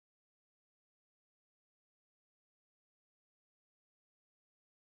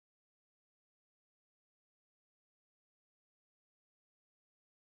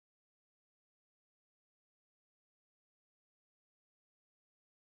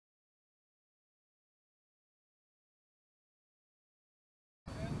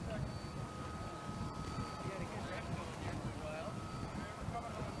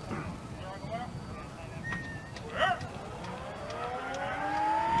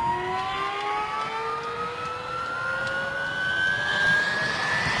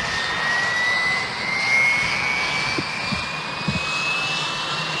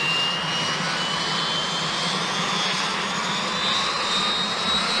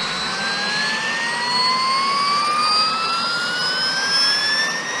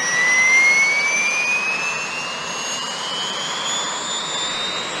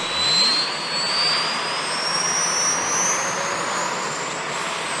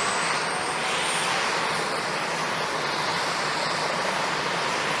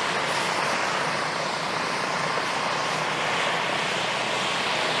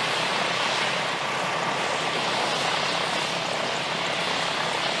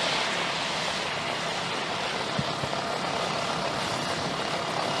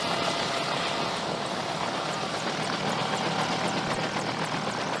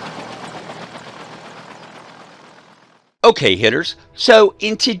Okay, hitters, so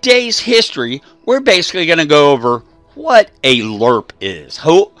in today's history, we're basically going to go over what a LRRP is.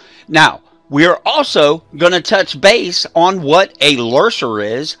 Now, we're also going to touch base on what a LRRP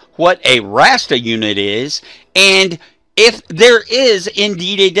is, what a RASTA unit is, and if there is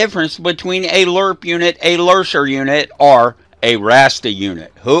indeed a difference between a LRRP unit, a LRRP unit, or a RASTA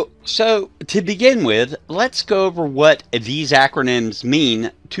unit. So, to begin with, let's go over what these acronyms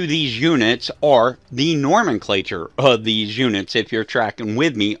mean to these units, or the nomenclature of these units, if you're tracking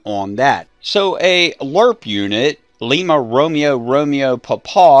with me on that. So, a LRRP unit, Lima Romeo Romeo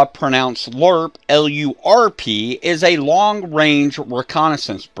Papa, pronounced LRRP, L-U-R-P, is a long-range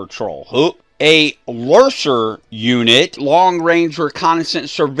reconnaissance patrol. A LRRP unit, long-range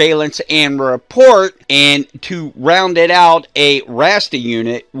reconnaissance, surveillance, and report, and to round it out, a RASTA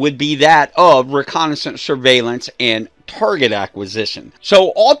unit would be that of reconnaissance, surveillance, and target acquisition. So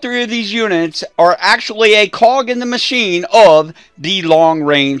all three of these units are actually a cog in the machine of the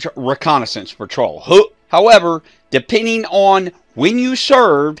long-range reconnaissance patrol. However, depending on when you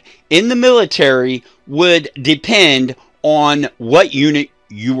served in the military would depend on what unit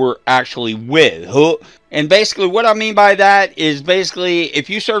you were actually with. And basically what I mean by that is basically if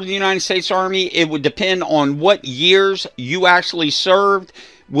you served in the United States Army, it would depend on what years you actually served,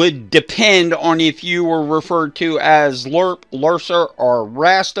 would depend on if you were referred to as LRRP, LRRP, or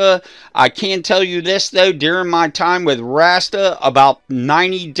RASTA. I can tell you this though, during my time with RASTA, about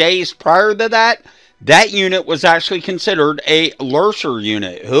 90 days prior to that, that unit was actually considered a LRRP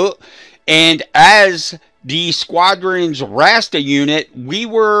unit. And as the squadron's RASTA unit, we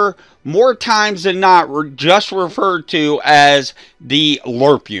were more times than not just referred to as the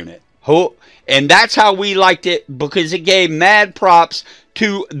LRRP unit. And that's how we liked it, because it gave mad props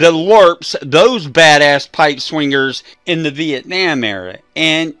to the LRRPs, those badass pipe swingers in the Vietnam era.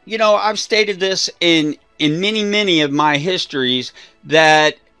 And, you know, I've stated this in many of my histories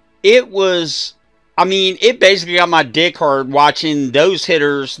that it was, I mean, it basically got my dick hard watching those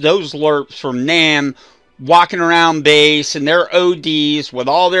hitters, those LRRPs from NAM, walking around base and their ODs with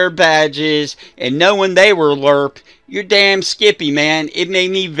all their badges and knowing they were LRRP. You're damn skippy, man. It made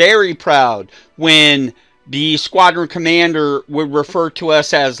me very proud when the squadron commander would refer to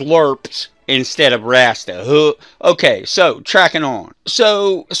us as LRRPs instead of RASTA. Okay, so tracking on.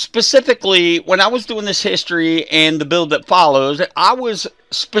 So specifically, when I was doing this history and the build that follows, I was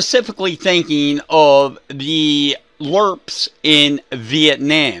specifically thinking of the LRRPs in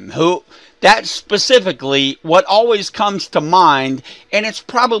Vietnam. That's specifically what always comes to mind, and it's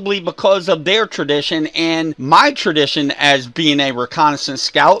probably because of their tradition and my tradition as being a reconnaissance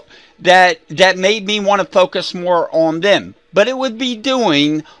scout that made me want to focus more on them. But it would be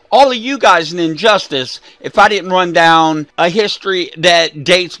doing all of you guys an injustice if I didn't run down a history that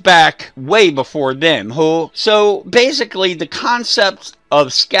dates back way before them. So basically the concepts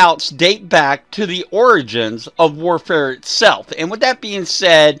of scouts date back to the origins of warfare itself. And with that being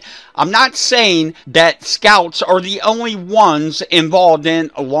said, I'm not saying that scouts are the only ones involved in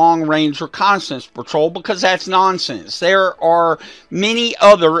a long-range reconnaissance patrol, because that's nonsense. There are many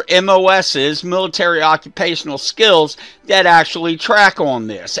other MOSs, military occupational skills, that actually track on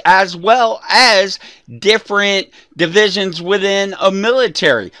this, as well as different divisions within a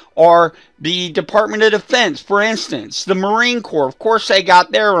military, or the Department of Defense, for instance, the Marine Corps, of course they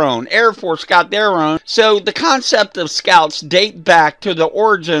got their own, Air Force got their own. So the concept of scouts date back to the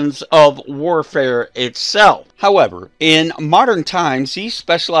origins of warfare itself. However, in modern times, these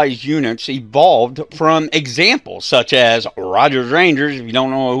specialized units evolved from examples such as Rogers Rangers. If you don't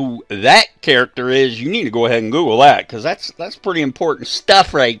know who that character is, you need to go ahead and Google that, because that's pretty important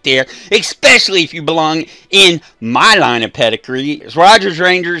stuff right there, especially if you belong in my line of pedigree. It's Rogers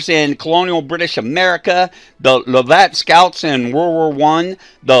Rangers in colonial British America, the Lovat Scouts in World War I,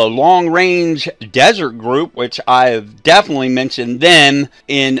 the Long Range Desert Group, which I have definitely mentioned them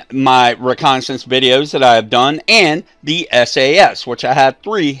in my reconnaissance videos that I have done, and the SAS, which I have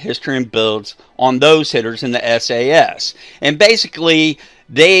 3 history and builds on those hitters in the SAS. And basically,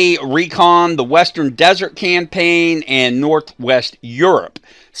 they recon the Western Desert Campaign and Northwest Europe.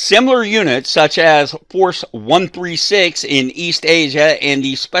 Similar units such as Force 136 in East Asia and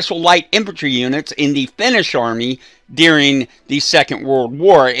the Special Light Infantry units in the Finnish Army during the Second World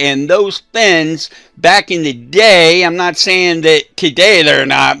War. And those Finns, back in the day, I'm not saying that today they're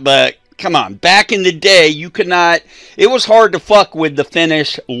not, but come on, back in the day, you could not, it was hard to fuck with the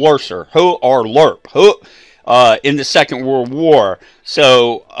Finnish LRRP, or LRRP, in the Second World War.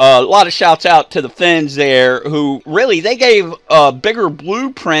 So a lot of shouts out to the Finns there, who really, they gave a bigger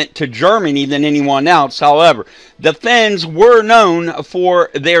blueprint to Germany than anyone else. However, the Finns were known for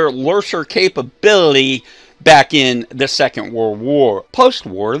their LRRP capability back in the Second World War.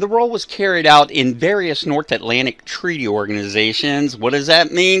 Post-war, the role was carried out in various North Atlantic Treaty Organizations. What does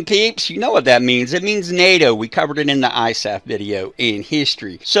that mean, peeps? You know what that means. It means NATO. We covered it in the ISAF video in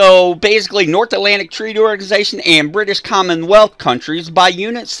history. So basically, North Atlantic Treaty Organization and British Commonwealth countries by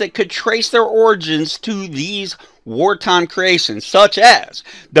units that could trace their origins to these wartime creations, such as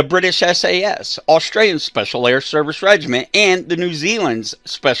the British SAS, Australian Special Air Service Regiment, and the New Zealand's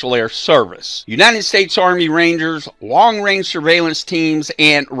Special Air Service, United States Army Rangers, long-range surveillance teams,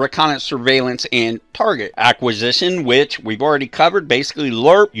 and reconnaissance surveillance and target acquisition, which we've already covered, basically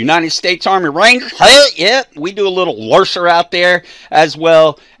LRRP, United States Army Rangers, yeah, we do a little LRRP out there, as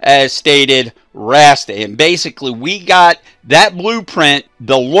well as stated RASTA. And basically we got that blueprint,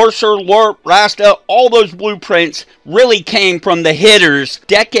 the LRRP, LRRP, RASTA, all those blueprints really came from the hitters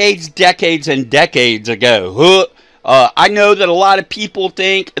decades and decades ago. I know that a lot of people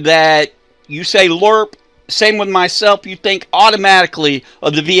think that you say LRRP, same with myself, you think automatically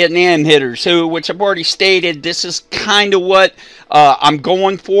of the Vietnam hitters, which I've already stated, this is kind of what I'm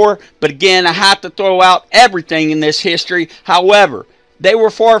going for. But again, I have to throw out everything in this history. However, they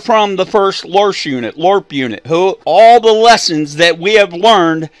were far from the first LRRP unit. All the lessons that we have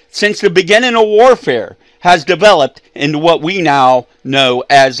learned since the beginning of warfare has developed into what we now know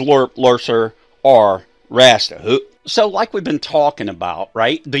as LRRP, LRRP, or RASTA. So like we've been talking about,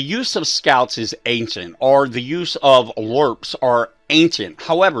 right, the use of scouts is ancient, or the use of LRRPs are ancient.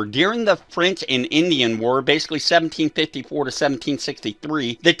 However, during the French and Indian War, basically 1754 to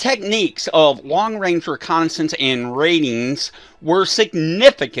 1763, the techniques of long-range reconnaissance and ratings were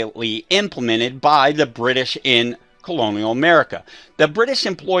significantly implemented by the British in colonial America. The British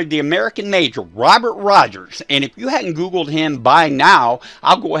employed the American Major Robert Rogers, and if you hadn't Googled him by now,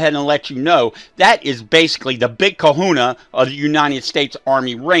 I'll go ahead and let you know that is basically the big kahuna of the United States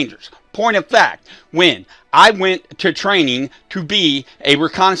Army Rangers. Point of fact, when I went to training to be a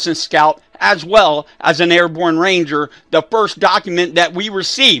reconnaissance scout as well as an airborne ranger, the first document that we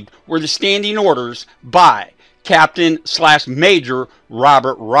received were the standing orders by Captain/Major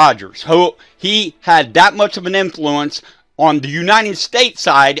Robert Rogers. He had that much of an influence on the United States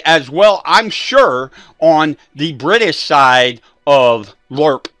side, as well, I'm sure, on the British side of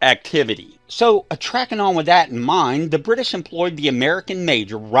LRRP activity. So, tracking on with that in mind, the British employed the American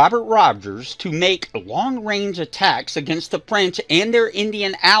Major Robert Rogers to make long-range attacks against the French and their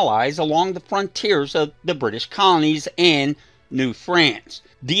Indian allies along the frontiers of the British colonies and New France.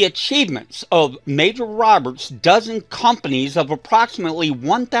 The achievements of Major Roberts' dozen companies of approximately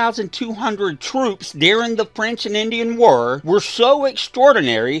 1,200 troops during the French and Indian War were so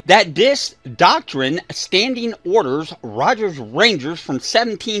extraordinary that this doctrine, Standing Orders, Rogers Rangers from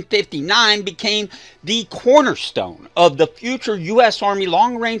 1759, became the cornerstone of the future U.S. Army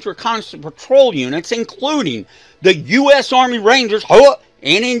long-range reconnaissance patrol units, including the U.S. Army Rangers,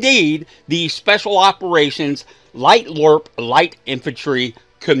 and indeed the Special Operations Light LRRP, Light Infantry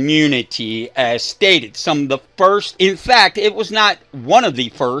community, as stated. Some of the first, in fact, it was not one of the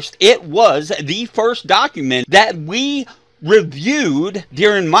first, it was the first document that we reviewed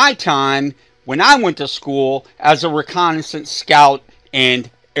during my time when I went to school as a reconnaissance scout and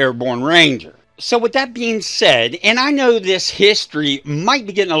airborne ranger. So with that being said, and I know this history might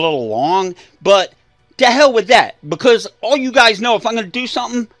be getting a little long, but to hell with that, because all you guys know, if I'm going to do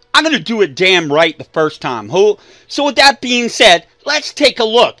something, I'm going to do it damn right the first time. So with that being said, let's take a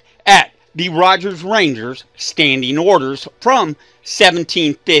look at the Rogers Rangers Standing Orders from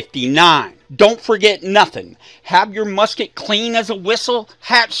 1759. Don't forget nothing. Have your musket clean as a whistle,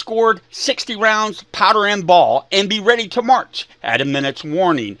 hat scored, 60 rounds, powder and ball, and be ready to march at a minute's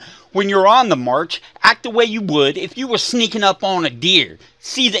warning. When you're on the march, act the way you would if you were sneaking up on a deer.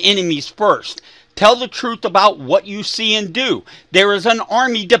 See the enemies first. Tell the truth about what you see and do. There is an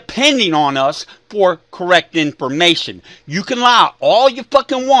army depending on us for correct information. You can lie all you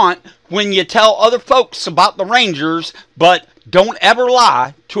fucking want when you tell other folks about the Rangers, but don't ever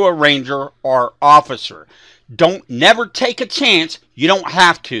lie to a ranger or officer. Don't never take a chance you don't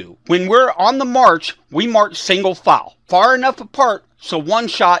have to. When we're on the march, we march single file, far enough apart so one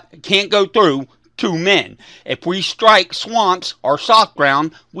shot can't go through two men. If we strike swamps or soft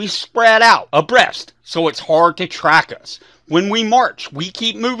ground, we spread out abreast, so it's hard to track us. When we march, we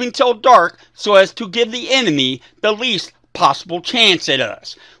keep moving till dark so as to give the enemy the least possible chance at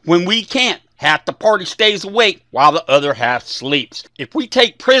us. When we can't, half the party stays awake while the other half sleeps. If we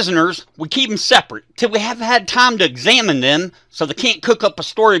take prisoners, we keep them separate till we have had time to examine them so they can't cook up a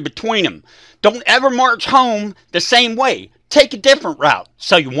story between them. Don't ever march home the same way. Take a different route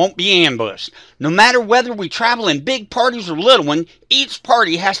so you won't be ambushed. No matter whether we travel in big parties or little ones, each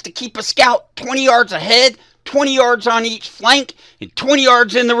party has to keep a scout 20 yards ahead 20 yards on each flank and 20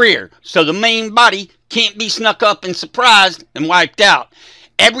 yards in the rear, so the main body can't be snuck up and surprised and wiped out.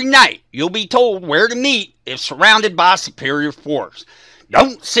 Every night, you'll be told where to meet if surrounded by superior force.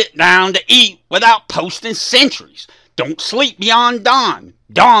 Don't sit down to eat without posting sentries. Don't sleep beyond dawn.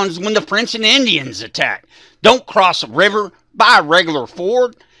 Dawn's when the French and Indians attack. Don't cross a river by a regular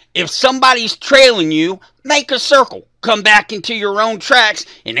ford. If somebody's trailing you, make a circle. Come back into your own tracks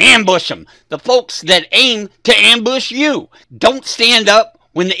and ambush them. The folks that aim to ambush you. Don't stand up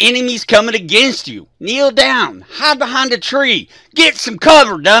when the enemy's coming against you. Kneel down. Hide behind a tree. Get some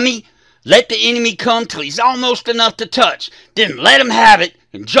cover, dummy. Let the enemy come till he's almost enough to touch. Then let him have it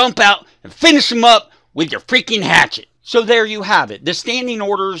and jump out and finish him up with your freaking hatchet. So there you have it, the standing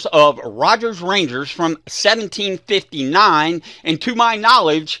orders of Rogers Rangers from 1759, and to my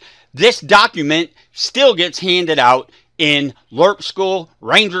knowledge, this document still gets handed out in Lurp school,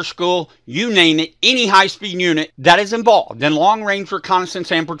 Ranger school, you name it. Any high-speed unit that is involved in long-range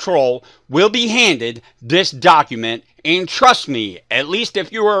reconnaissance and patrol will be handed this document, and trust me, at least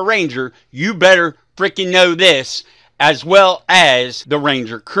if you're a Ranger, you better freaking know this, as well as the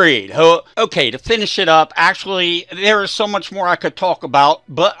Ranger Creed. Okay, to finish it up, actually, there is so much more I could talk about,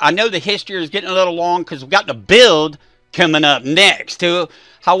 but I know the history is getting a little long because we've got the build coming up next.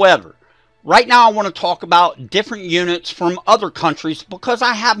 However, right now I want to talk about different units from other countries because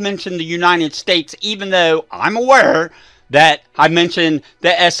I have mentioned the United States, even though I'm aware that I mentioned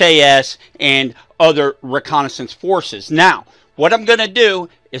the SAS and other reconnaissance forces. Now, what I'm going to do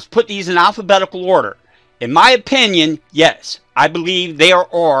is put these in alphabetical order. In my opinion, yes, I believe they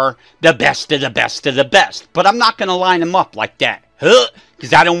are the best of the best of the best. But I'm not going to line them up like that.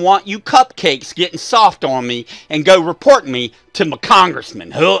 Because I don't want you cupcakes getting soft on me and go reporting me to my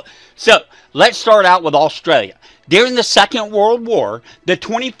congressman. So, let's start out with Australia. During the Second World War, the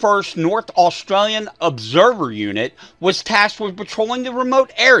 21st North Australian Observer Unit was tasked with patrolling the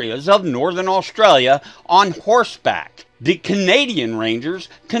remote areas of Northern Australia on horseback. The Canadian Rangers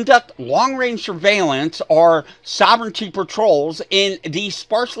conduct long-range surveillance or sovereignty patrols in the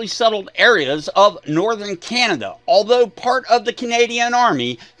sparsely settled areas of northern Canada. Although part of the Canadian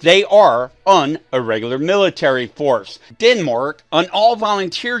Army, they are an irregular military force. Denmark, an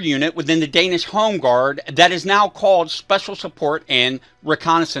all-volunteer unit within the Danish Home Guard that is now called Special Support and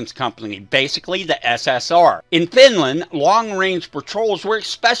Reconnaissance Company, basically the SSR. In Finland, long-range patrols were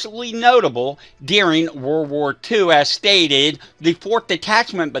especially notable during World War II. As stated, the 4th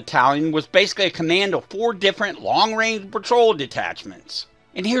Detachment Battalion was basically a command of 4 different long-range patrol detachments.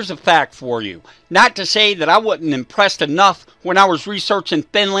 And here's a fact for you. Not to say that I wasn't impressed enough when I was researching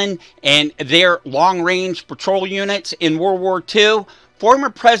Finland and their long-range patrol units in World War II. Former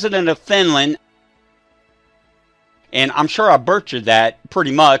President of Finland, and I'm sure I butchered that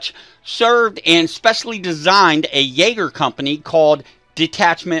pretty much, served and specially designed a Jaeger company called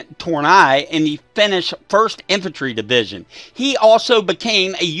Detachment Tornai in the Finnish 1st Infantry Division. He also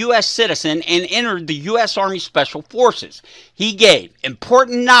became a U.S. citizen and entered the U.S. Army Special Forces. He gave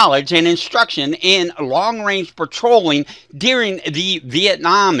important knowledge and instruction in long-range patrolling during the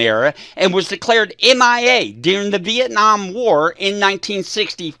Vietnam era and was declared MIA during the Vietnam War in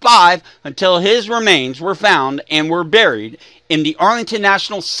 1965 until his remains were found and were buried in the Arlington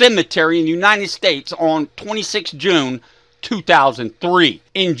National Cemetery in the United States on 26 June 2003.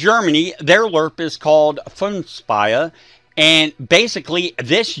 In Germany, their Lurp is called Funspire, and basically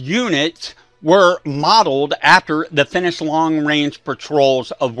this unit were modeled after the Finnish long-range patrols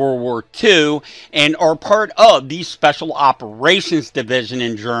of World War II and are part of the Special Operations Division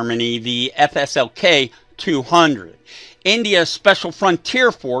in Germany, the FSLK 200. India's Special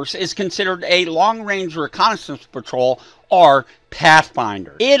Frontier Force is considered a long-range reconnaissance patrol or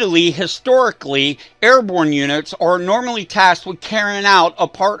Pathfinder. Italy, historically, airborne units are normally tasked with carrying out a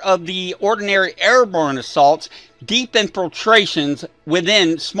part of the ordinary airborne assaults, deep infiltrations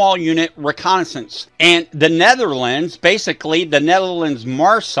within small unit reconnaissance. And the Netherlands, basically the Netherlands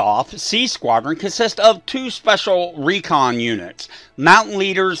Marsof Sea Squadron, consists of 2 special recon units, mountain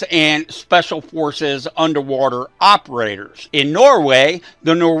leaders and special forces underwater operators. In Norway,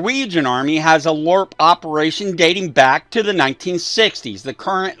 the Norwegian Army has a Lurp operation dating back to the 1960s. The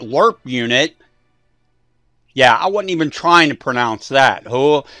current Lurp unit, yeah, I wasn't even trying to pronounce that.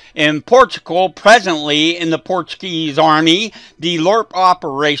 In Portugal, presently in the Portuguese Army, the Lurp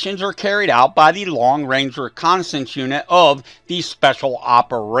operations are carried out by the Long-Range Reconnaissance Unit of the Special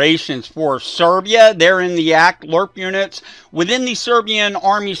Operations Force. Serbia, they're in the ACT Lurp units within the Serbian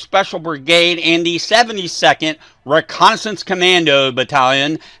Army Special Brigade, and the 72nd Reconnaissance Commando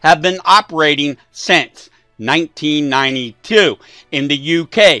Battalion have been operating since 1992. In the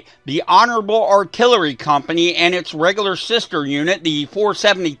UK, the Honourable Artillery Company and its regular sister unit, the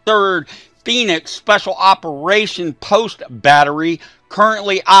 473rd Phoenix Special Operation Post Battery,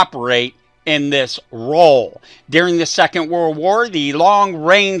 currently operate in this role. During the Second World War, the Long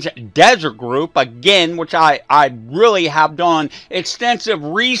Range Desert Group, again, which I really have done extensive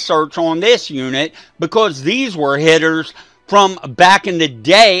research on this unit because these were hitters from back in the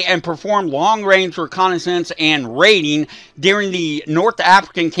day and performed long-range reconnaissance and raiding during the North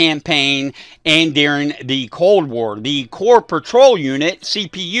African campaign and during the Cold War. The Corps Patrol Unit,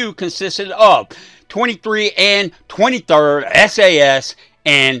 CPU, consisted of 23 and 23rd SAS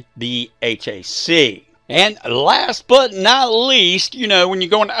and the HAC. And last but not least, you know, when you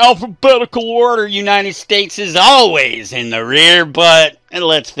go in alphabetical order, United States is always in the rear, but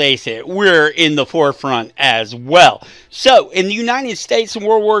let's face it, we're in the forefront as well. So, in the United States in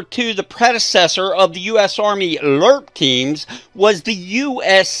World War II, the predecessor of the U.S. Army LRRP teams was the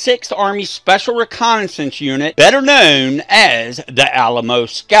U.S. 6th Army Special Reconnaissance Unit, better known as the Alamo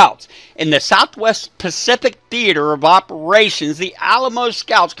Scouts. In the Southwest Pacific Theater of Operations, the Alamo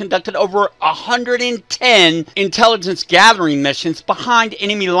Scouts conducted over 110 intelligence gathering missions behind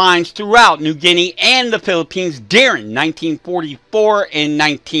enemy lines throughout New Guinea and the Philippines during 1944 and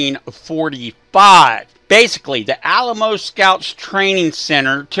 1945. Basically, the Alamo Scouts Training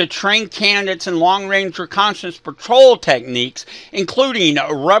Center to train candidates in long-range reconnaissance patrol techniques, including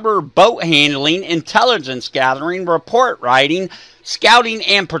rubber boat handling, intelligence gathering, report writing, scouting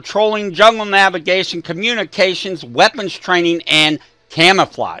and patrolling, jungle navigation, communications, weapons training, and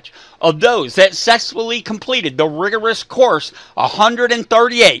camouflage. Of those that successfully completed the rigorous course,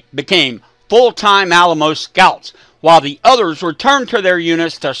 138 became full-time Alamo Scouts, while the others returned to their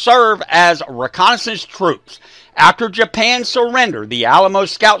units to serve as reconnaissance troops. After Japan surrendered, the Alamo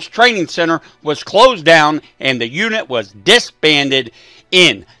Scouts Training Center was closed down and the unit was disbanded.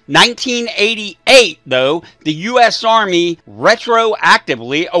 In 1988, though, the U.S. Army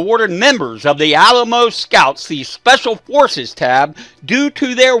retroactively awarded members of the Alamo Scouts the Special Forces tab due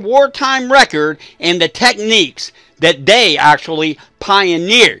to their wartime record and the techniques that they actually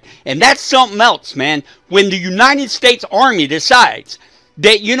pioneered. And that's something else, man. When the United States Army decides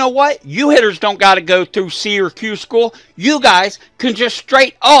that, you know what, you hitters don't got to go through C or Q school, you guys can just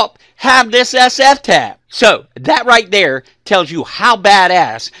straight up have this SF tab. So that right there tells you how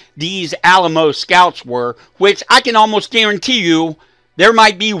badass these Alamo Scouts were, which I can almost guarantee you there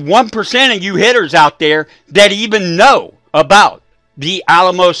might be 1% of you hitters out there that even know about the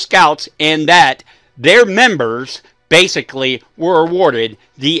Alamo Scouts and that their members basically were awarded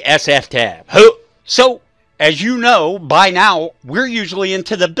the SF tab. So, as you know, by now, we're usually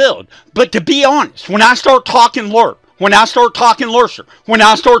into the build. But to be honest, when I start talking LRRP, when I start talking Lurser, when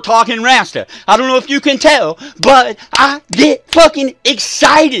I start talking Rasta, I don't know if you can tell, but I get fucking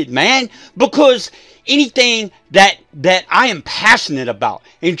excited, man, because anything that I am passionate about,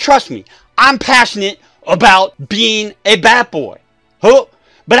 and trust me, I'm passionate about being a bat boy.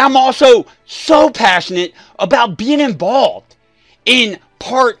 But I'm also so passionate about being involved in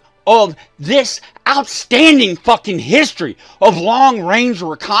part of this outstanding fucking history of long-range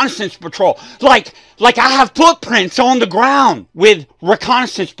reconnaissance patrol. Like I have footprints on the ground with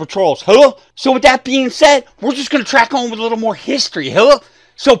reconnaissance patrols, So with that being said, we're just going to track on with a little more history,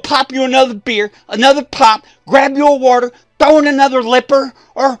 So pop you another beer, another pop, grab your water, throw in another lipper,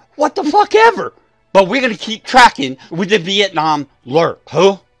 or what the fuck ever. But we're going to keep tracking with the Vietnam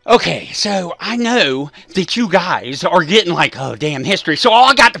LRRP, Okay, so I know that you guys are getting like, oh, damn history. So all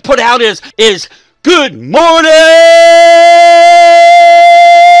I got to put out is good morning,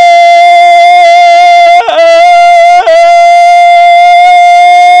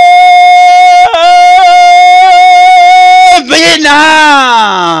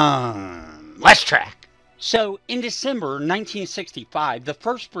 Vietnam. Let's track. So, in December 1965, the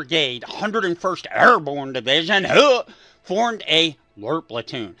 1st Brigade, 101st Airborne Division, formed a LRRP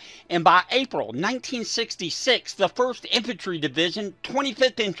platoon. And by April 1966, the 1st Infantry Division,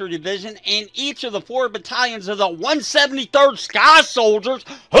 25th Infantry Division, and each of the 4 battalions of the 173rd Sky Soldiers,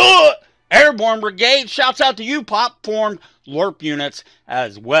 Airborne Brigade, shouts out to you, Pop, formed LRRP units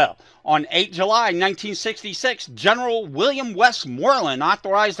as well. On 8 July 1966, General William Westmoreland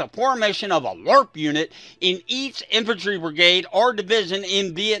authorized the formation of a LRRP unit in each infantry brigade or division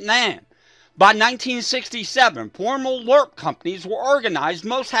in Vietnam. By 1967, formal LRRP companies were organized,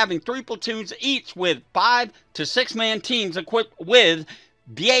 most having 3 platoons each with 5 to 6 man teams equipped with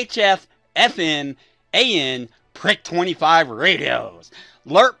VHF, FM, AN, Prick 25 radios.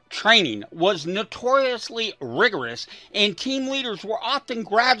 LRRP training was notoriously rigorous, and team leaders were often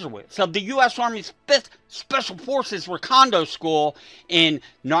graduates of the U.S. Army's 5th Special Forces Recondo School in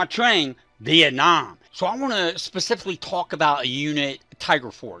Nha Trang, Vietnam. So I want to specifically talk about a unit,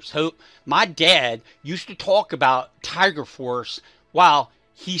 Tiger Force. My dad used to talk about Tiger Force while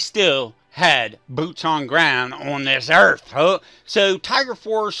he still had boots on ground on this earth. So Tiger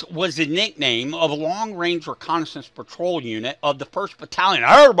Force was the nickname of a long-range reconnaissance patrol unit of the 1st Battalion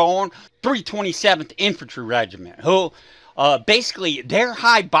Airborne 327th Infantry Regiment. Basically, their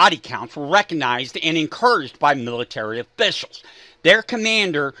high body counts were recognized and encouraged by military officials. Their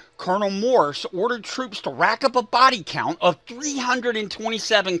commander, Colonel Morse, ordered troops to rack up a body count of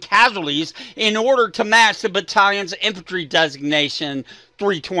 327 casualties in order to match the battalion's infantry designation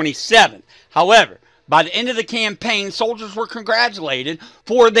 327. However, by the end of the campaign, soldiers were congratulated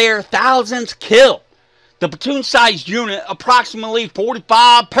for their thousands killed. The platoon-sized unit, approximately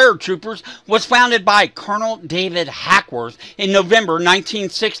 45 paratroopers, was founded by Colonel David Hackworth in November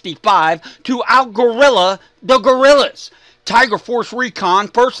 1965 to out-guerrilla the guerrillas. Tiger Force Recon,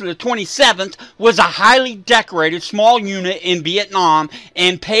 1st to the 27th, was a highly decorated small unit in Vietnam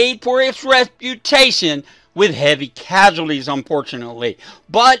and paid for its reputation with heavy casualties, unfortunately.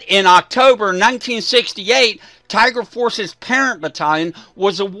 But in October 1968, Tiger Force's parent battalion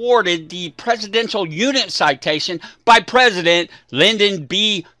was awarded the Presidential Unit Citation by President Lyndon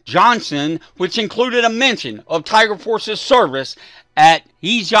B. Johnson, which included a mention of Tiger Force's service at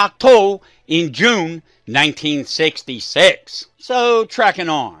Ijato in June 1966. So, tracking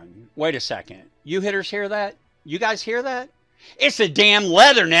on. Wait a second. You hitters hear that? You guys hear that? It's the damn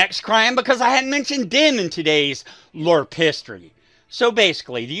leathernecks crying because I hadn't mentioned them in today's LRRP history. So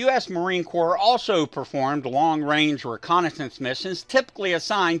basically, the U.S. Marine Corps also performed long-range reconnaissance missions typically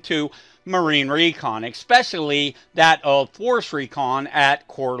assigned to Marine Recon, especially that of Force Recon at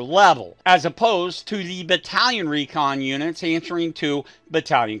Corps level, as opposed to the Battalion Recon units answering to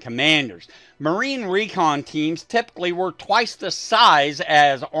battalion commanders. Marine Recon teams typically were twice the size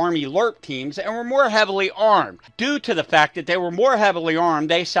as Army LRRP teams and were more heavily armed. Due to the fact that they were more heavily armed,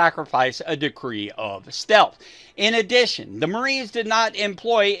 they sacrificed a degree of stealth. In addition, the Marines did not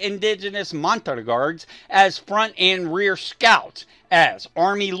employ indigenous monter guards as front and rear scouts, as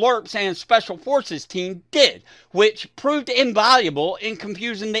Army LRRPs and Special Forces team did, which proved invaluable in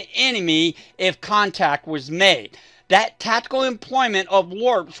confusing the enemy if contact was made. That tactical employment of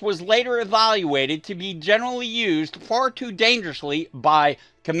LRRPs was later evaluated to be generally used far too dangerously by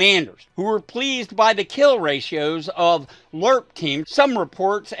commanders, who were pleased by the kill ratios of LRRP teams. Some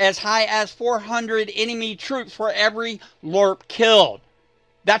reports as high as 400 enemy troops for every LRRP killed.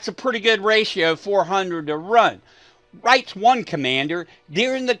 That's a pretty good ratio, 400 to run. Writes one commander,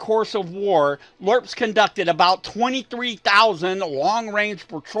 during the course of war, LRRPs conducted about 23,000 long-range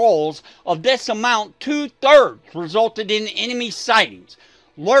patrols. Of this amount, 2/3 resulted in enemy sightings.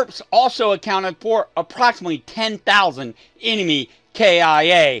 LRRPs also accounted for approximately 10,000 enemy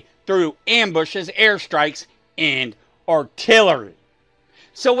KIA through ambushes, airstrikes, and artillery.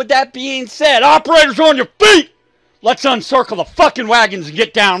 So with that being said, operators on your feet! Let's uncircle the fucking wagons and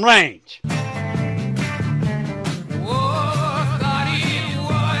get down range.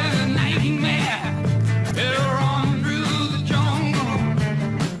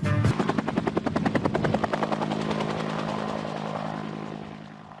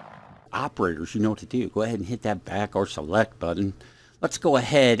 Operators, you know what to do. Go ahead and hit that back or select button. Let's go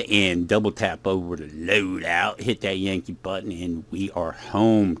ahead and double tap over to loadout, hit that Yankee button, and we are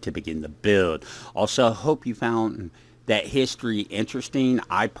home to begin the build. Also, I hope you found that history interesting.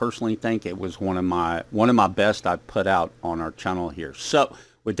 I personally think it was one of my best I've put out on our channel here. So,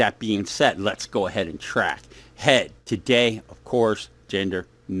 with that being said, let's go ahead and track. Head today, of course, gender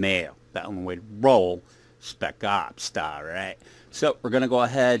male. That's the only way to roll, Spec Ops style, right? So we're going to go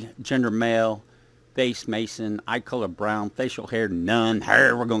ahead, gender male, face Mason, eye color brown, facial hair none,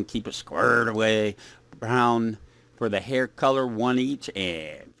 hair we're going to keep it squared away, brown for the hair color, one each,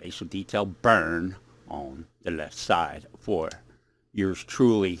 and facial detail burn on the left side for yours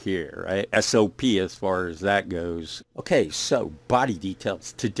truly here, right? SOP as far as that goes. Okay, so body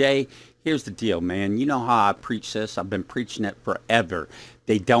details. Today, here's the deal, man. You know how I preach this? I've been preaching it forever.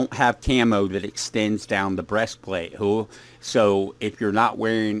 They don't have camo that extends down the breastplate. So if you're not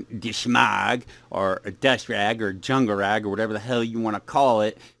wearing dishmag or a dust rag or a jungle rag or whatever the hell you want to call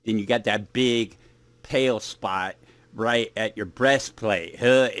it, then you got that big pale spot right at your breastplate,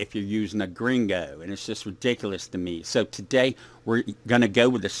 if you're using a gringo, and it's just ridiculous to me. So today we're going to go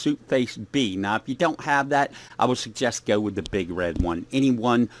with the suit face B. Now, if you don't have that, I would suggest go with the big red one.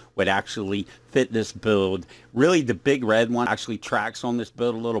 Anyone would actually fit this build. Really, the big red one actually tracks on this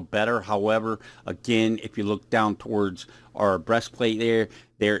build a little better. However, again, if you look down towards our breastplate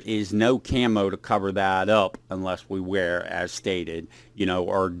there is no camo to cover that up unless we wear, as stated, you know,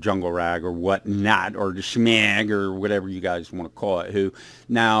 our jungle rag or whatnot, or the schmag or whatever you guys want to call it.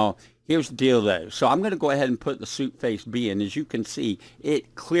 Now, here's the deal though. So I'm going to go ahead and put the suit face B in. As you can see,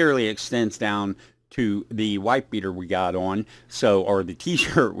 it clearly extends down to the white beater we got on, so, or the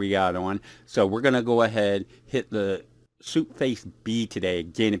t-shirt we got on. So we're going to go ahead, hit the suit face B today.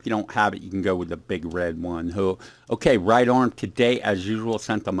 Again, if you don't have it, you can go with the big red one. Okay, right arm today, as usual,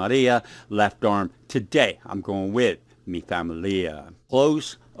 Santa Maria. Left arm today, I'm going with Mi Familia.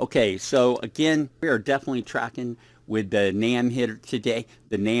 Close. Okay, so again, we are definitely tracking with the NAM hitter today,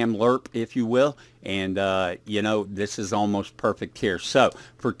 the NAM Lurp, if you will. And, you know, this is almost perfect here. So,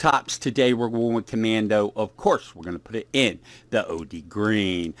 for tops today, we're going with Commando. Of course, we're going to put it in the OD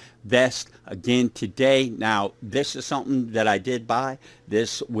green. Vest, again, today. Now, this is something that I did buy.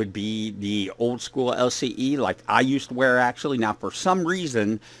 This would be the old school LCE, like I used to wear, actually. Now, for some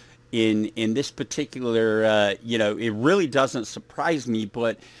reason, in this particular, you know, it really doesn't surprise me,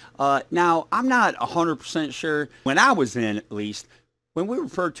 but now I'm not 100% sure. When I was in, at least, when we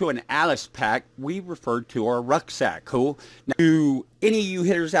referred to an Alice pack, we referred to our rucksack. Cool. Now, do any of you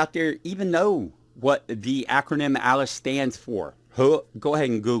hitters out there even know what the acronym Alice stands for? Go ahead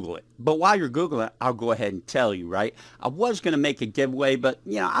and Google it. But while you're Googling it, I'll go ahead and tell you, right? I was going to make a giveaway, but,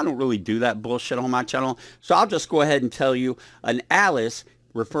 you know, I don't really do that bullshit on my channel. So I'll just go ahead and tell you an Alice,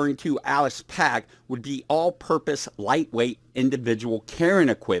 referring to Alice pack, would be all-purpose lightweight individual carrying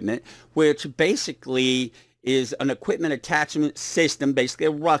equipment, which basically is an equipment attachment system, basically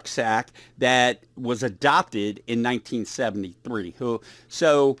a rucksack that was adopted in 1973.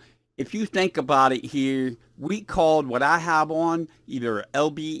 So if you think about it here, we called what I have on either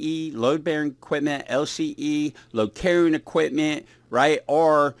LBE, load bearing equipment, LCE, load carrying equipment, right?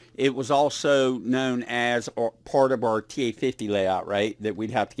 Or it was also known as part of our TA50 layout, right? That we'd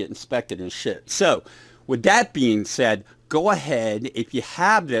have to get inspected and shit. So with that being said, go ahead, if you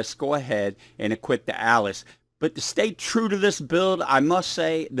have this, go ahead and equip the Alice. But to stay true to this build, I must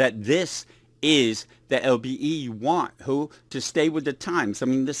say that this is the LBE you want, to stay with the times. I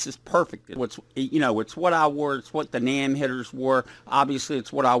mean, this is perfect. You know, it's what I wore, it's what the NAM hitters wore. Obviously,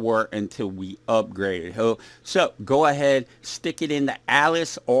 it's what I wore until we upgraded. So go ahead, stick it in the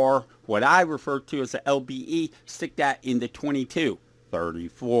Alice, or what I refer to as the LBE, stick that in the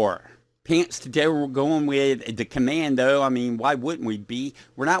 2234. Pants today, we're going with the Commando. I mean, why wouldn't we be?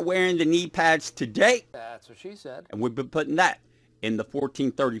 We're not wearing the knee pads today. That's what she said. And we've been putting that in the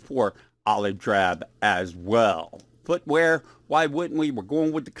 1434 olive drab as well. Footwear, why wouldn't we? We're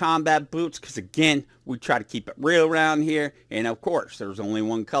going with the combat boots because, again, we try to keep it real around here. And, of course, there's only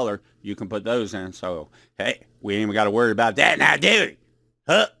one color. You can put those in. So, hey, we ain't even got to worry about that now, do we?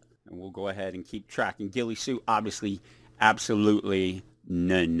 And we'll go ahead and keep tracking. Ghillie suit, obviously, absolutely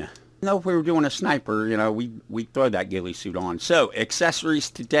none. know if we were doing a sniper, you know, we throw that ghillie suit on. So, accessories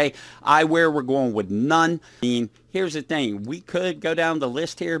today, eyewear, we're going with none. I mean, here's the thing. We could go down the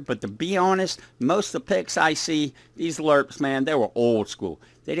list here, but to be honest, most of the picks I see, these Lurps, man, they were old school.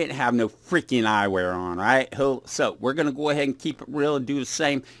 They didn't have no freaking eyewear on, right? So, we're going to go ahead and keep it real and do the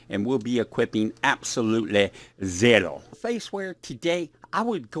same, and we'll be equipping absolutely zero. Facewear today, I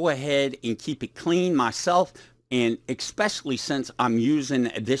would go ahead and keep it clean myself. And especially since I'm using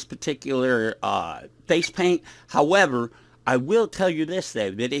this particular face paint. However, I will tell you this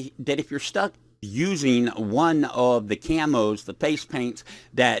though, that if you're stuck using one of the camos, the face paints,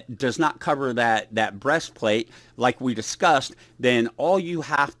 that does not cover that breastplate like we discussed, then all you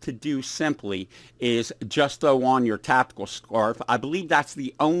have to do simply is just throw on your tactical scarf. I believe that's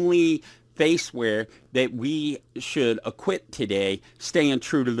the only facewear that we should equip today, staying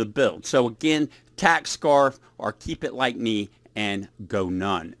true to the build. So again, tack scarf, or keep it like me and go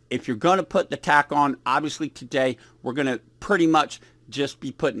none. If you're going to put the tack on, obviously today we're going to pretty much just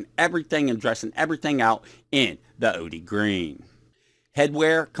be putting everything and dressing everything out in the OD green.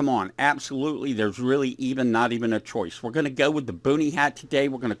 Headwear, come on, absolutely, there's really not even a choice. We're going to go with the boonie hat today.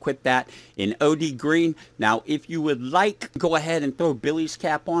 We're going to equip that in OD green. Now, if you would like, go ahead and throw Billy's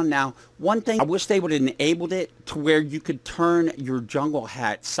cap on. Now, one thing, I wish they would have enabled it to where you could turn your jungle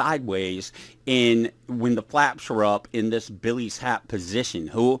hat sideways when the flaps are up in this Billy's hat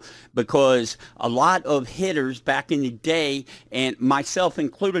position. Because a lot of hitters back in the day, and myself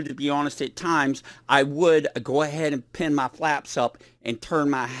included to be honest at times, I would go ahead and pin my flaps up and turn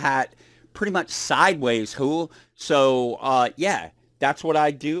my hat pretty much sideways, so yeah, that's what I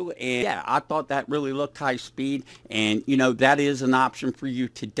do. And yeah, I thought that really looked high speed, and you know, that is an option for you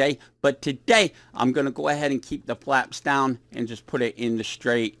today. But today I'm going to go ahead and keep the flaps down and just put it in the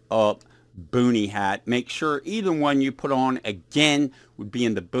straight up boonie hat. Make sure either one you put on again would be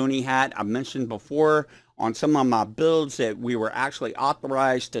in the boonie hat. I mentioned before on some of my builds that we were actually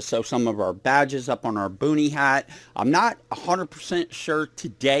authorized to sew some of our badges up on our boonie hat. I'm not 100% sure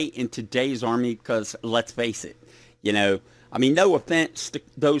today in today's Army, because let's face it, you know, I mean, no offense to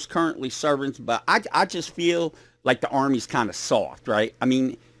those currently serving, but I just feel like the Army's kind of soft, right? I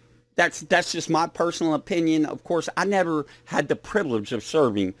mean, that's just my personal opinion. Of course, I never had the privilege of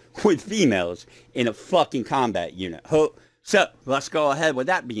serving with females in a fucking combat unit. So let's go ahead. With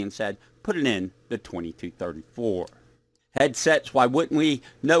that being said, put it in the 2234. Headsets, why wouldn't we?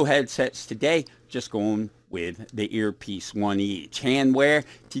 No headsets today, just going with the earpiece, one each. Handwear,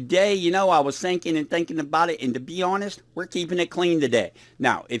 today, you know, I was thinking about it, and to be honest, we're keeping it clean today.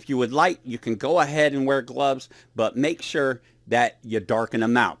 Now, if you would like, you can go ahead and wear gloves, but make sure that you darken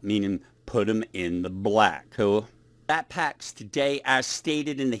them out, meaning put them in the black. Cool. Backpacks today, as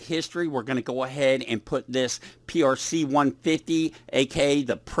stated in the history, we're going to go ahead and put this PRC 150, aka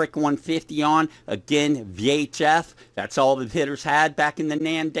the Prick 150 on. Again, VHF, that's all the hitters had back in the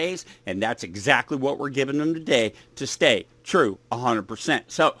NAM days, and that's exactly what we're giving them today to stay true 100%.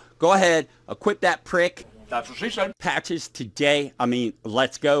 So go ahead, equip that Prick. That's what she said. Patches today, I mean,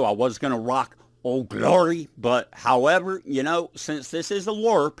 let's go. I was going to rock Old Glory, but however, you know, since this is a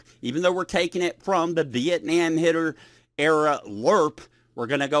Lurp, even though we're taking it from the Vietnam hitter era Lurp, we're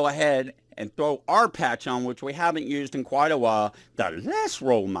going to go ahead and throw our patch on, which we haven't used in quite a while, the Let's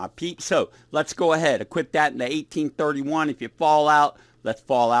Roll, my peeps. So let's go ahead, equip that in the 1831. If you fall out, let's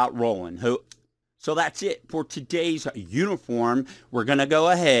fall out rolling. So that's it for today's uniform. We're going to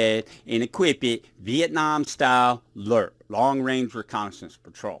go ahead and equip it Vietnam style Lurp, long range reconnaissance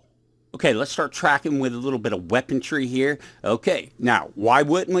patrol. Okay, let's start tracking with a little bit of weaponry here. Okay, now, why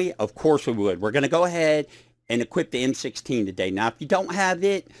wouldn't we? Of course we would. We're going to go ahead and equip the M16 today. Now, if you don't have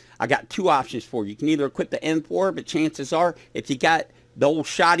it, I got two options for you. You can either equip the M4, but chances are, if you got the old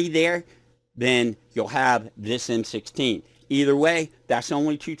shotty there, then you'll have this M16. Either way, that's the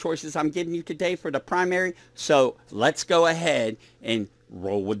only two choices I'm giving you today for the primary. So let's go ahead and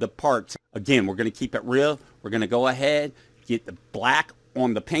roll with the parts. Again, we're going to keep it real. We're going to go ahead, get the black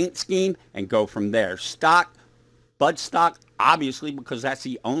on the paint scheme and go from there. Stock, bud stock, obviously, because that's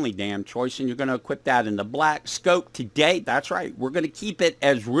the only damn choice, and you're going to equip that in the black. Scope today, that's right, we're going to keep it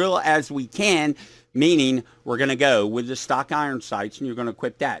as real as we can, meaning we're going to go with the stock iron sights, and you're going to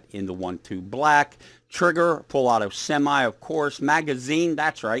equip that in the 1-2 black. Trigger, full auto semi, of course. Magazine,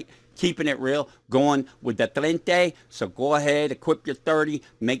 that's right, keeping it real, going with the 30. So go ahead, equip your 30.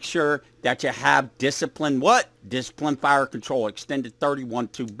 Make sure that you have discipline. What? Discipline fire control. Extended 30,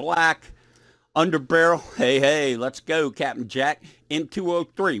 1-2 black. Underbarrel. Hey, let's go, Captain Jack.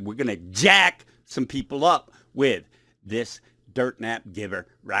 M203. We're going to jack some people up with this dirt nap giver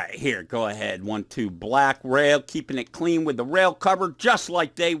right here. Go ahead, 1-2 black. Rail, keeping it clean with the rail cover, just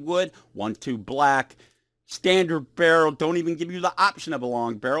like they would. 1-2 black. Standard barrel, don't even give you the option of a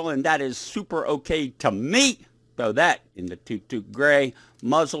long barrel, and that is super okay to me. Throw that in the 2-2 gray.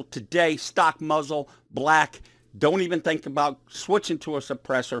 Muzzle today, stock muzzle, black. Don't even think about switching to a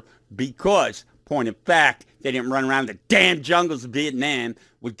suppressor, because, point of fact, they didn't run around the damn jungles of Vietnam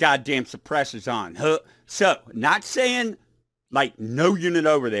with goddamn suppressors on. So, not saying like no unit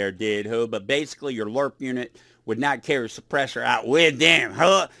over there did, but basically your LRRP unit would not carry a suppressor out with them.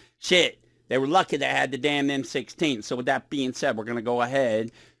 Shit. They were lucky they had the damn M16. So with that being said, we're going to go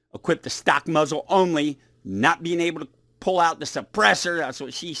ahead, equip the stock muzzle only, not being able to pull out the suppressor. That's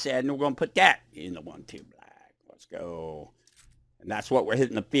what she said. And we're going to put that in the 1-2 black. Let's go. And that's what we're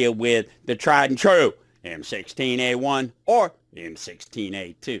hitting the field with, the tried and true M16A1 or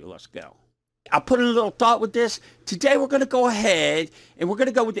M16A2. Let's go. I put in a little thought with this. Today we're going to go ahead and we're going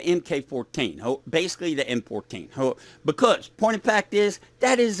to go with the MK14, basically the M14, because point of fact is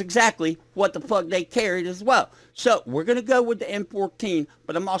that is exactly what the fuck they carried as well. So we're going to go with the M14,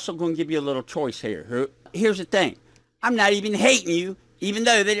 but I'm also going to give you a little choice here. Here's the thing. I'm not even hating you, even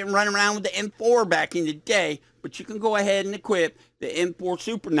though they didn't run around with the M4 back in the day, but you can go ahead and equip the M4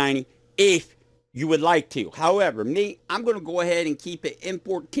 Super 90 if you would like to. However, me, I'm going to go ahead and keep it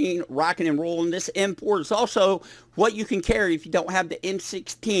M14 rocking and rolling. This M4 is also what you can carry if you don't have the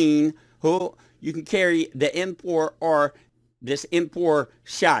M16. You can carry the M4 or this M4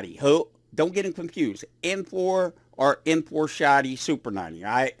 Shotty. Don't get them confused. M4 or M4 Shotty Super 90,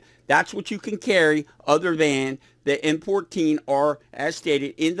 all right? That's what you can carry other than the M14 or, as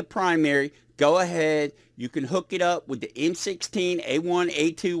stated, in the primary. Go ahead. You can hook it up with the M16, A1,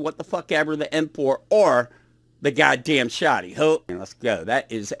 A2, what the fuck ever, the M4, or the goddamn shotty. Let's go.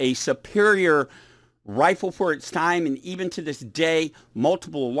 That is a superior rifle for its time, and even to this day,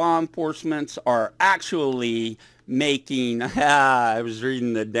 multiple law enforcements are actually making, I was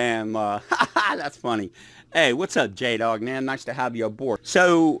reading the damn, that's funny. Hey, what's up, J-Dog, man? Nice to have you aboard.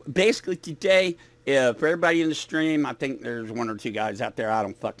 So, basically today, for everybody in the stream, I think there's one or two guys out there, I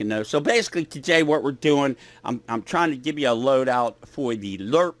don't fucking know. So, basically today, what we're doing, I'm trying to give you a loadout for the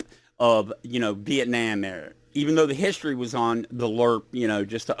Lurp of, Vietnam era. Even though the history was on the Lurp,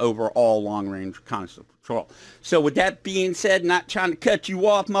 just the overall long-range reconnaissance patrol. So, with that being said, not trying to cut you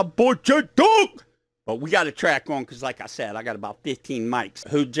off, my boy J-Dog! But we got to track on because, like I said, I got about 15 mics.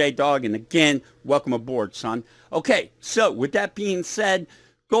 Who J-Dog? And again, welcome aboard, son. Okay, so with that being said,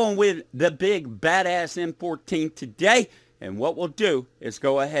 going with the big badass M14 today. And what we'll do is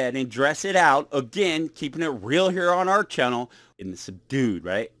go ahead and dress it out. Again, keeping it real here on our channel. In the subdued,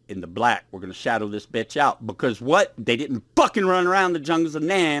 right? In the black. We're going to shadow this bitch out. Because what? They didn't fucking run around the jungles of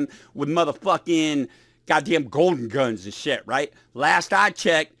Nam with motherfucking goddamn golden guns and shit, right? Last I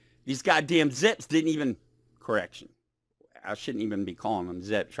checked, these goddamn zips didn't even, correction, I shouldn't even be calling them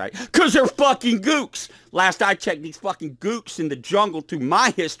zips, right? Because they're fucking gooks. Last I checked, these fucking gooks in the jungle through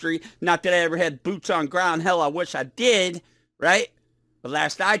my history, not that I ever had boots on ground, hell, I wish I did, right? But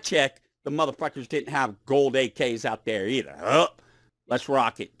last I checked, the motherfuckers didn't have gold AKs out there either. Let's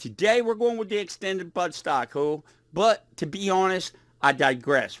rock it. Today, we're going with the extended bud stock, but to be honest, I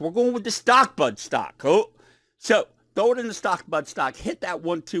digress. We're going with the stock bud stock, So, throw it in the stock bud stock, hit that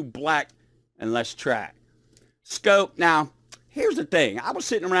 1-2 black, and let's track. Scope. Now, here's the thing. I was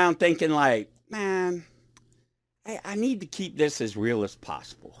sitting around thinking like, man, I need to keep this as real as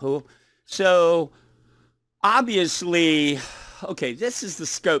possible. So, obviously, okay, this is the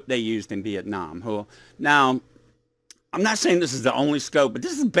scope they used in Vietnam. Now, I'm not saying this is the only scope, but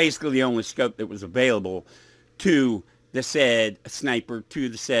this is basically the only scope that was available to the said sniper, to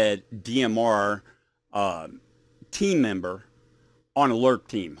the said DMR team member on a Lurp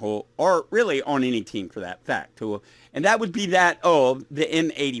team, or really on any team for that fact, and that would be that of the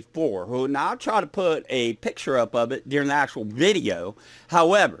M84. Now, I'll try to put a picture up of it during the actual video.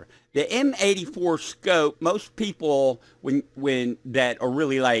 However, the M84 scope, most people, when that are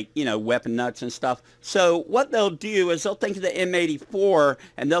really like, weapon nuts and stuff, so what they'll do is they'll think of the M84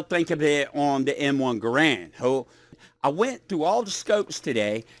 and they'll think of it on the M1 Garand. I went through all the scopes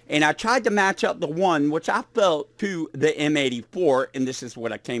today, and I tried to match up the one which I felt to the M84, and this is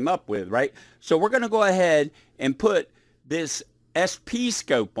what I came up with, right? So we're going to go ahead and put this SP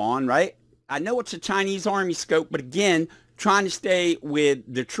scope on, right? I know it's a Chinese Army scope, but again, trying to stay with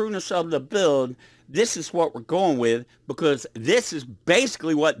the trueness of the build, this is what we're going with, because this is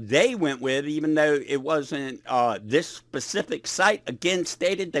basically what they went with, even though it wasn't this specific site. Again,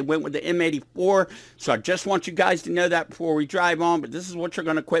 stated they went with the M84, so I just want you guys to know that before we drive on, but this is what you're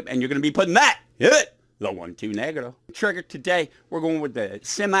going to equip, and you're going to be putting that, hit the 1-2 negative. Trigger today, we're going with the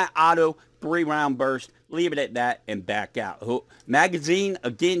semi-auto 3-round burst, leave it at that, and back out. Magazine,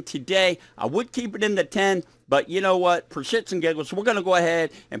 again, today, I would keep it in the 10, but you know what, for shits and giggles, we're going to go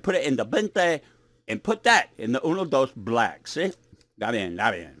ahead and put it in the 20, and put that in the 1-2 black. See? Got in.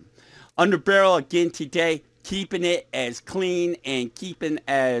 Under barrel again today, keeping it as clean and keeping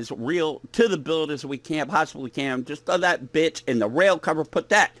as real to the build as we possibly can. Just throw that bitch in the rail cover, put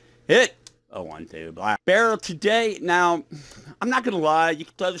that. Hit. 1-2 black. Barrel today, now, I'm not going to lie, you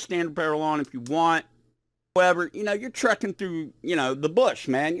can throw the standard barrel on if you want. However, you're trekking through, the bush,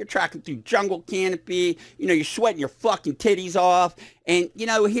 man. You're trekking through jungle canopy. You're sweating your fucking titties off. And,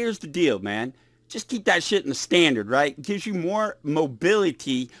 here's the deal, man. Just keep that shit in the standard, right? It gives you more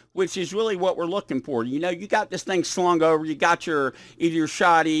mobility, which is really what we're looking for. You got this thing slung over. You got either your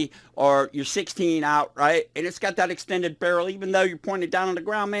shotty or your 16 out, right? And it's got that extended barrel. Even though you're pointed down on the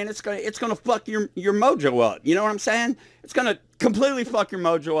ground, man, it's gonna fuck your mojo up. You know what I'm saying? It's gonna completely fuck your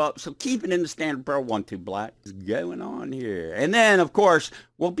mojo up. So keep it in the standard barrel. 1-2 black is going on here. And then, of course,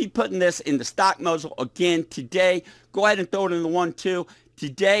 we'll be putting this in the stock muzzle again today. Go ahead and throw it in the 1-2.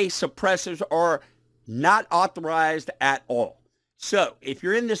 Today, suppressors are not authorized at all. So, if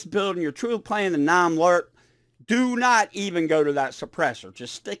you're in this build and you're truly playing the non-Lurp, do not even go to that suppressor.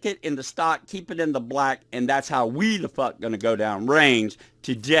 Just stick it in the stock, keep it in the black, and that's how we the fuck gonna go down range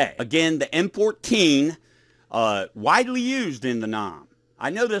today. Again, the M14, widely used in the NOM. I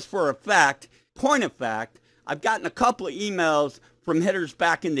know this for a fact. Point of fact, I've gotten a couple of emails from hitters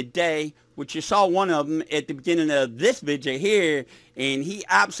back in the day, which you saw one of them at the beginning of this video here, and he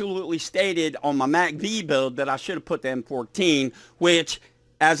absolutely stated on my Mac V build that I should have put the M14, which,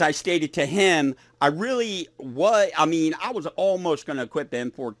 as I stated to him, I was almost going to equip the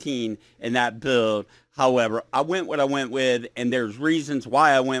M14 in that build. However, I went what I went with, and there's reasons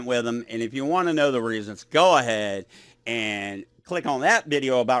why I went with them, and if you want to know the reasons, go ahead and click on that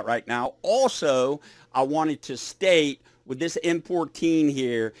video about right now. Also, I wanted to state, with this M14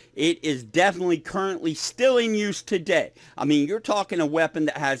 here, it is definitely currently still in use today. I mean, you're talking a weapon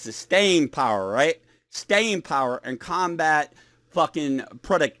that has the staying power, right? Staying power and combat fucking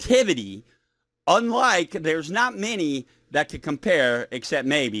productivity. Unlike, there's not many that could compare, except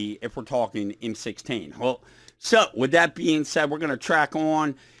maybe if we're talking M16. Well, so with that being said, we're going to track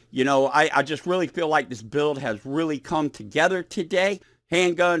on. You know, I just really feel like this build has really come together today.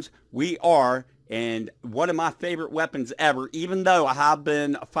 Handguns, we are, and one of my favorite weapons ever, even though I have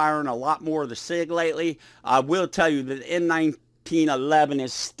been firing a lot more of the SIG lately, I will tell you that M1911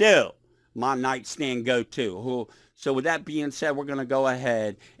 is still my nightstand go-to. So with that being said, we're going to go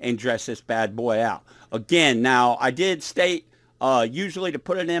ahead and dress this bad boy out. Again, now, I did state usually to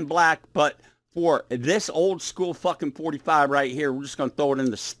put it in black, but for this old school fucking 45 right here, we're just going to throw it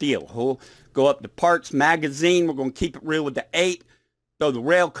in the steel. We'll go up to parts, magazine. We're going to keep it real with the 8. Throw the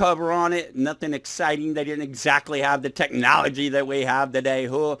rail cover on it. Nothing exciting. They didn't exactly have the technology that we have today.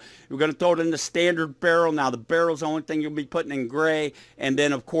 We're going to throw it in the standard barrel. Now, the barrel's the only thing you'll be putting in gray. And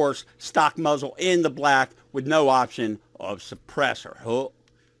then, of course, stock muzzle in the black with no option of suppressor.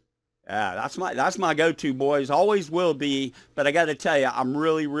 Yeah, that's my go-to, boys. Always will be. But I got to tell you, I'm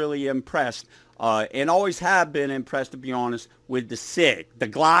really, really impressed. And always have been impressed, to be honest, with the SIG. The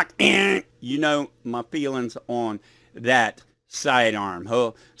Glock, you know my feelings on that sidearm.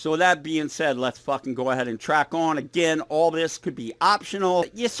 So with that being said, let's fucking go ahead and track on. Again, all this could be optional.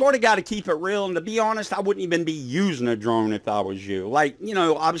 You sort of got to keep it real, and to be honest, I wouldn't even be using a drone if I was you. Like, you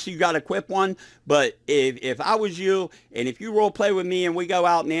know, obviously you got to equip one, but if I was you, and if you role play with me and we go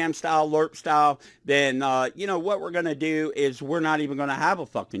out NAM style, Lurp style, then you know what we're gonna do is we're not even gonna have a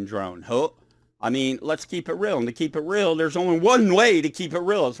fucking drone. I mean, let's keep it real. And to keep it real, there's only one way to keep it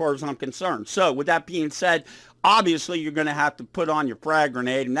real as far as I'm concerned. So with that being said, obviously you're going to have to put on your frag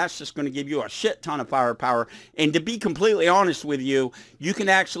grenade, and that's just going to give you a shit ton of firepower. And to be completely honest with you, you can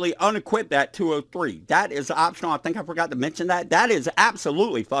actually unequip that 203. That is optional. I think I forgot to mention that. That is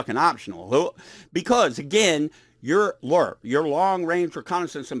absolutely fucking optional. Because, again, your LRRP, your long-range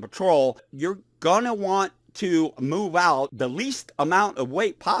reconnaissance and patrol, you're going to want to move out the least amount of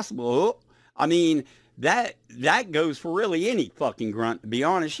weight possible. I mean, that goes for really any fucking grunt, to be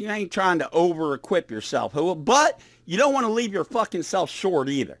honest. You ain't trying to over-equip yourself, but you don't want to leave your fucking self short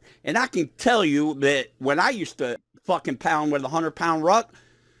either. And I can tell you that when I used to fucking pound with a 100-pound ruck,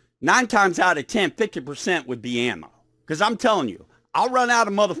 9 times out of 10, 50% would be ammo. Because I'm telling you, I'll run out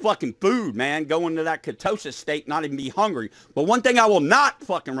of motherfucking food, man, go into that ketosis state, not even be hungry. But one thing I will not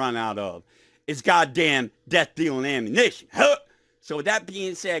fucking run out of is goddamn death-dealing ammunition. So with that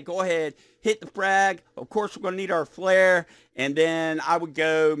being said, go ahead, hit the frag. Of course, we're going to need our flare. And then I would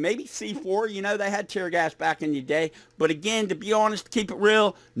go maybe C4. You know, they had tear gas back in the day. But again, to be honest, keep it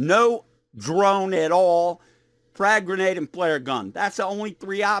real, no drone at all. Frag grenade and flare gun. That's the only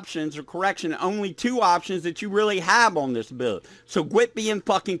 3 options, or correction, only 2 options that you really have on this build. So quit being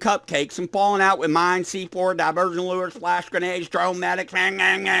fucking cupcakes and falling out with mine, C4, diversion lures, flash grenades, drone medics.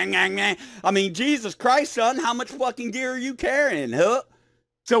 I mean, Jesus Christ, son, how much fucking gear are you carrying,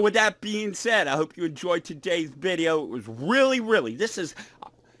 So with that being said, I hope you enjoyed today's video. It was really, this is,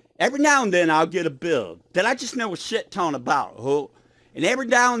 every now and then I'll get a build that I just know a shit ton about, And every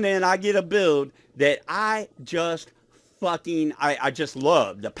now and then I get a build that I just fucking, I just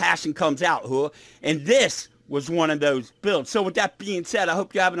love. The passion comes out, And this was one of those builds. So with that being said, I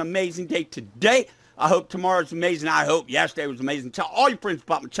hope you have an amazing day today. I hope tomorrow's amazing. I hope yesterday was amazing. Tell all your friends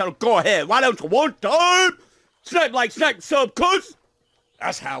about my channel. Go ahead. Why don't you one time? Snipe, like, snipe, sub, cuz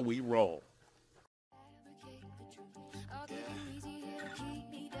that's how we roll.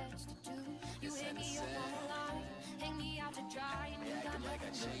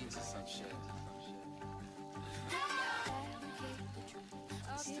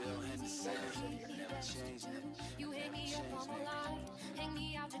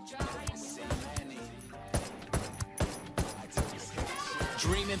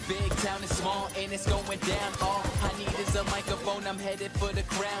 Dreaming big, town is small, and it's going down. All I need is a microphone, I'm headed for the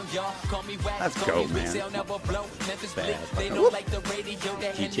crown, y'all. Call me wax, let's call go, me man. They'll never blow. Memphis Blake, they don't like the radio.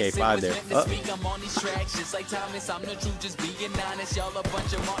 That GTA 5 there. I'm on these tracks, just like Thomas, I'm the truth, just being honest. Y'all a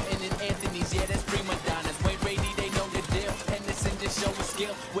bunch of Martin and Anthony's, yeah, that's prima donnas. Wayne Brady, they know the deal. Henderson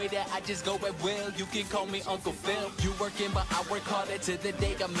skill. Way that I just go at will. You can call me Uncle Phil. You working, but I work harder to the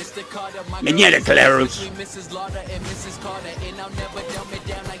day I'm Mr. Carter. My Mañana, claros. between Mrs. Lauder and Mrs. Carter, and I'll never dumb it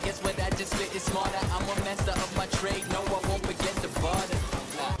down. I guess what I just spit is smarter. I'm a master of my trade. No, I won't forget the barter.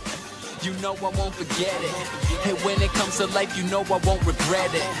 You know I won't forget it. And when it comes to life, you know I won't regret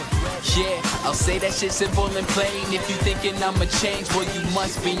it. Yeah, I'll say that shit simple and plain. If you thinking I'ma change, well you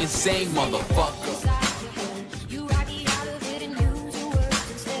must be insane, motherfucker.